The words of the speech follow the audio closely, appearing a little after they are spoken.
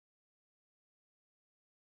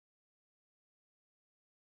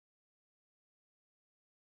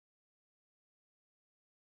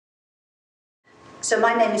So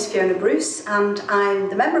my name is Fiona Bruce and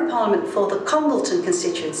I'm the Member of Parliament for the Congleton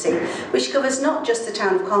constituency, which covers not just the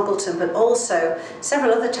town of Congleton but also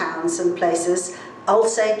several other towns and places,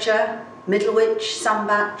 Alsager, Middlewich,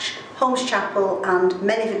 Sandbach, Holmes Chapel and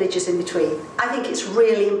many villages in between. I think it's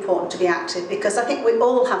really important to be active because I think we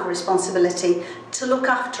all have a responsibility to look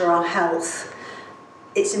after our health.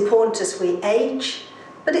 It's important as we age,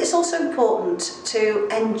 but it's also important to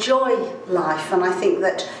enjoy life, and I think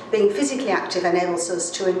that being physically active enables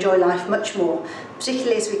us to enjoy life much more,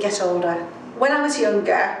 particularly as we get older. When I was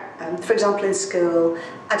younger, for example in school,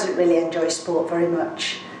 I didn't really enjoy sport very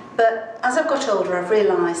much. But as I've got older, I've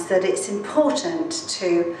realised that it's important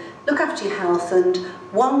to look after your health, and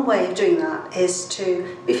one way of doing that is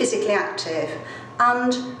to be physically active.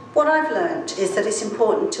 And what I've learned is that it's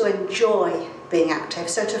important to enjoy being active,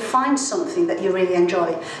 so to find something that you really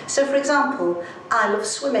enjoy. So for example, I love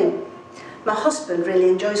swimming. My husband really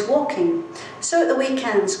enjoys walking. So at the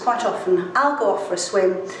weekends, quite often, I'll go off for a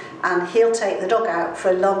swim and he'll take the dog out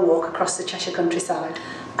for a long walk across the Cheshire countryside.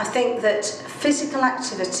 I think that physical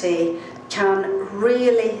activity can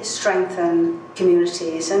really strengthen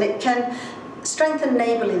communities and it can strengthen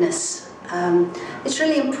neighbourliness. It's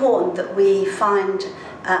really important that we find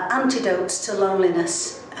antidotes to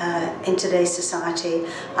loneliness in today's society,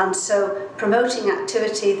 and so promoting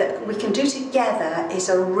activity that we can do together is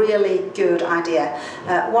a really good idea.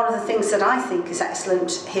 One of the things that I think is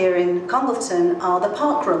excellent here in Congleton are the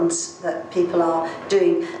park runs that people are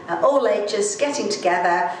doing, all ages getting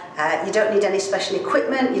together. You don't need any special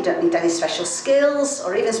equipment, you don't need any special skills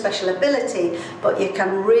or even special ability, but you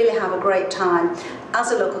can really have a great time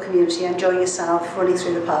as a local community enjoying yourself running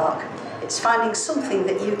through the park. It's finding something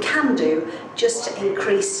that you can do just to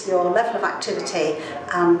increase your level of activity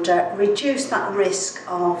and reduce that risk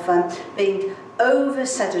of being over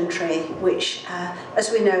sedentary, which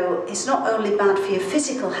as we know is not only bad for your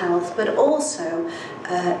physical health but also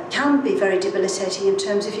can be very debilitating in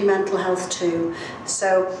terms of your mental health too.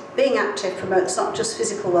 So being active promotes not just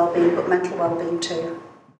physical well-being but mental well-being too.